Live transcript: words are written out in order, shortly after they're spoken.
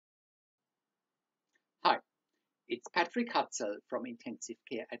It's Patrick Hutzel from Intensive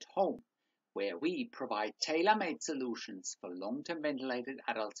Care at Home, where we provide tailor-made solutions for long-term ventilated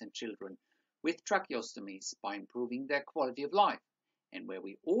adults and children with tracheostomies by improving their quality of life, and where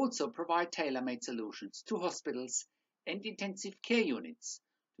we also provide tailor-made solutions to hospitals and intensive care units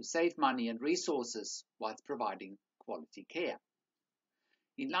to save money and resources whilst providing quality care.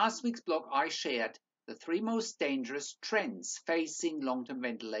 In last week's blog, I shared the 3 most dangerous trends facing long-term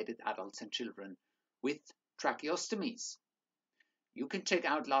ventilated adults and children with tracheostomies. You can check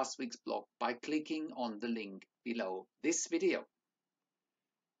out last week's blog by clicking on the link below this video.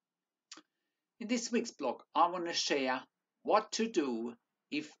 In this week's blog, I want to share what to do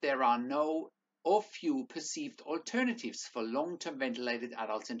if there are no or few perceived alternatives for long-term ventilated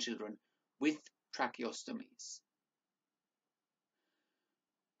adults and children with tracheostomies.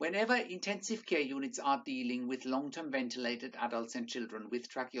 Whenever intensive care units are dealing with long-term ventilated adults and children with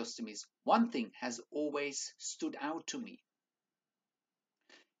tracheostomies, one thing has always stood out to me.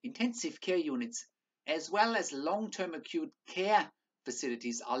 Intensive care units, as well as long-term acute care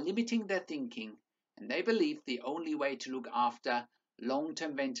facilities, are limiting their thinking, and they believe the only way to look after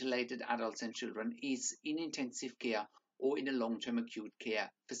long-term ventilated adults and children is in intensive care or in a long-term acute care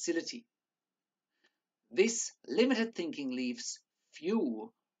facility. This limited thinking leaves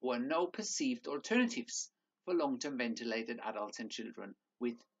few or no perceived alternatives for long-term ventilated adults and children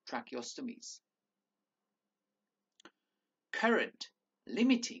with tracheostomies. Current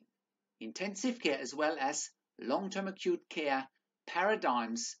limiting intensive care as well as long-term acute care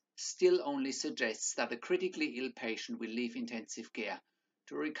paradigms still only suggests that a critically ill patient will leave intensive care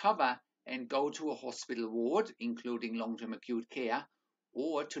to recover and go to a hospital ward, including long-term acute care,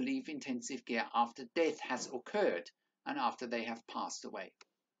 or to leave intensive care after death has occurred and after they have passed away.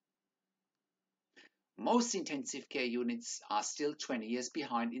 Most intensive care units are still 20 years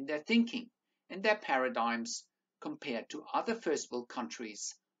behind in their thinking and their paradigms compared to other first world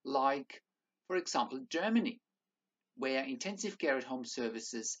countries like, for example, Germany, where intensive care at home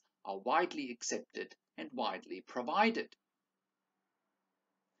services are widely accepted and widely provided.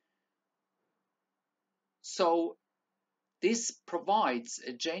 So this provides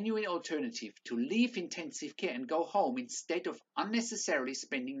a genuine alternative to leave intensive care and go home instead of unnecessarily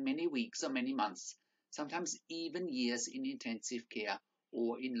spending many weeks or many months, sometimes even years in intensive care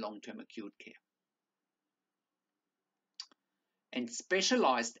or in long-term acute care. And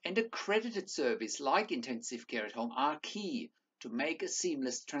specialized and accredited service like intensive care at home are key to make a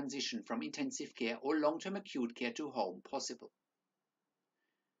seamless transition from intensive care or long-term acute care to home possible.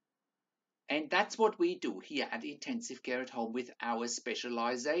 And that's what we do here at Intensive Care at Home with our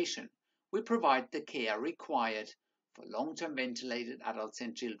specialization. We provide the care required for long-term ventilated adults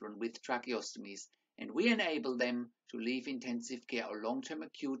and children with tracheostomies, and we enable them to leave intensive care or long-term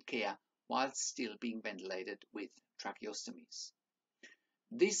acute care while still being ventilated with tracheostomies.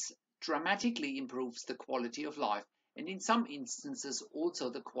 This dramatically improves the quality of life and in some instances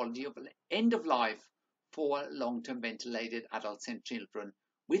also the quality of end of life for long-term ventilated adults and children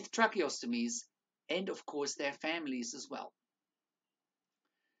with tracheostomies and of course their families as well.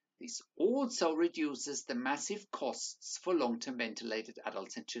 This also reduces the massive costs for long-term ventilated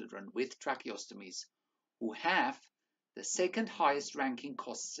adults and children with tracheostomies who have the second highest ranking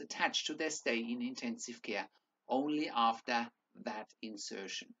costs attached to their stay in intensive care only after that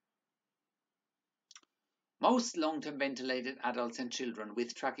insertion. Most long-term ventilated adults and children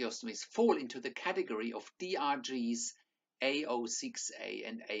with tracheostomies fall into the category of DRGs AO6A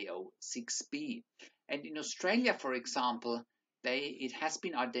and AO6B. And in Australia, for example, it has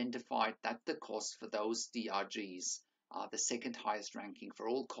been identified that the costs for those DRGs are the second highest ranking for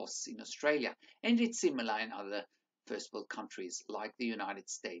all costs in Australia. And it's similar in other first world countries like the United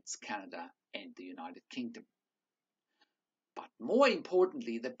States, Canada, and the United Kingdom. But more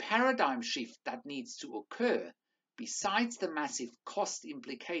importantly, the paradigm shift that needs to occur, besides the massive cost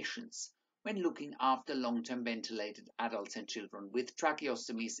implications when looking after long-term ventilated adults and children with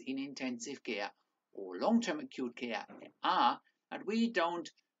tracheostomies in intensive care or long-term acute care, are that we don't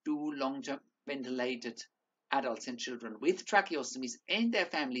do long-term ventilated adults and children with tracheostomies and their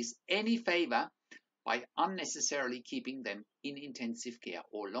families any favor by unnecessarily keeping them in intensive care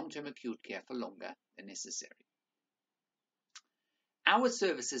or long-term acute care for longer than necessary. Our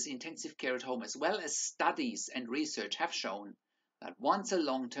services, Intensive Care at Home, as well as studies and research have shown that once a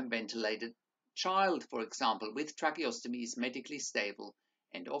long-term ventilated child, for example, with tracheostomy is medically stable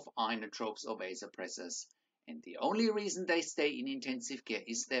and off inotropes or vasopressors, and the only reason they stay in intensive care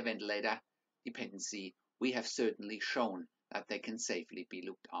is their ventilator dependency, we have certainly shown that they can safely be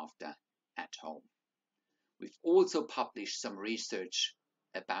looked after at home. We've also published some research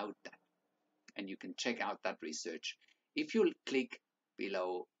about that. And you can check out that research if you click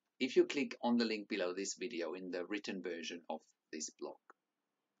on the link below this video in the written version of this blog.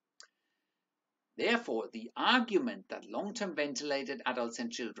 Therefore, the argument that long-term ventilated adults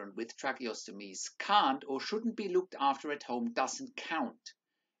and children with tracheostomies can't or shouldn't be looked after at home doesn't count.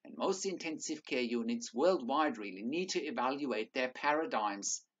 And most intensive care units worldwide really need to evaluate their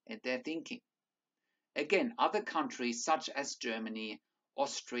paradigms and their thinking. Again, other countries such as Germany,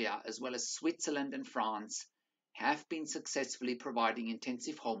 Austria, as well as Switzerland and France have been successfully providing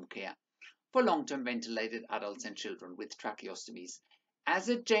intensive home care for long-term ventilated adults and children with tracheostomies as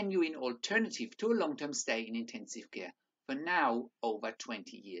a genuine alternative to a long-term stay in intensive care for now over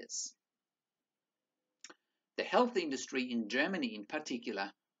 20 years. The health industry in Germany in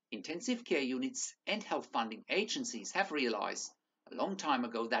particular, intensive care units and health funding agencies have realized a long time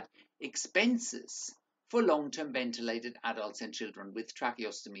ago that expenses for long-term ventilated adults and children with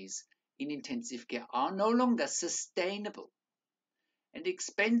tracheostomies in intensive care are no longer sustainable. And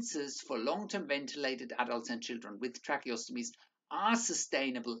expenses for long-term ventilated adults and children with tracheostomies are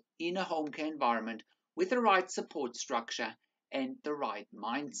sustainable in a home care environment with the right support structure and the right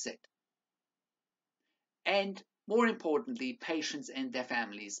mindset. And more importantly, patients and their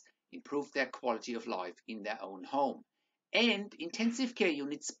families improve their quality of life in their own home. And intensive care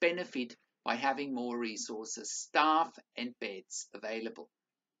units benefit by having more resources, staff and beds available.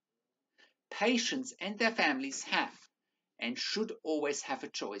 Patients and their families have and should always have a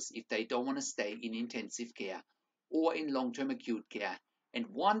choice if they don't want to stay in intensive care or in long-term acute care and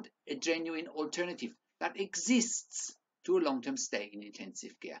want a genuine alternative that exists to a long-term stay in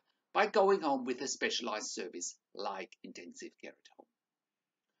intensive care by going home with a specialized service like intensive care at home.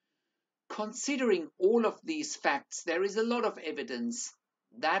 Considering all of these facts, there is a lot of evidence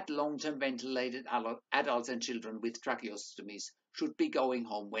that long-term ventilated adults and children with tracheostomies should be going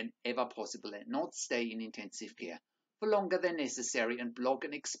home whenever possible and not stay in intensive care for longer than necessary and block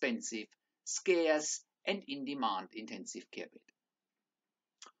an expensive, scarce and in-demand intensive care bed.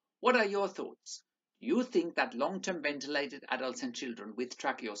 What are your thoughts? Do you think that long-term ventilated adults and children with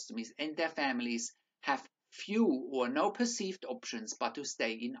tracheostomies and their families have few or no perceived options but to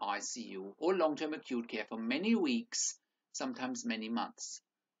stay in ICU or long-term acute care for many weeks, sometimes many months?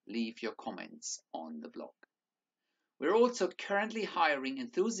 Leave your comments on the blog. We're also currently hiring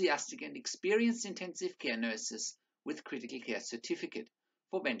enthusiastic and experienced intensive care nurses with critical care certificate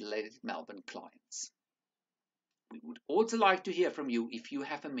for ventilated Melbourne clients. We would also like to hear from you if you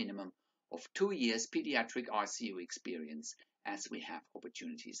have a minimum of 2 years pediatric ICU experience, as we have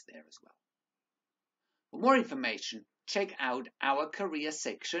opportunities there as well. For more information, check out our career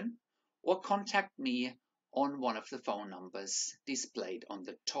section or contact me on one of the phone numbers displayed on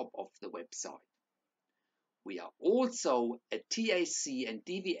the top of the website. We are also a TAC and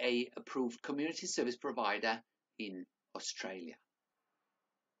DVA approved community service provider in Australia.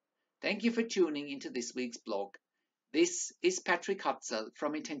 Thank you for tuning into this week's blog. This is Patrick Hutzel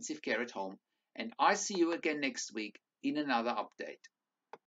from Intensive Care at Home, and I see you again next week in another update.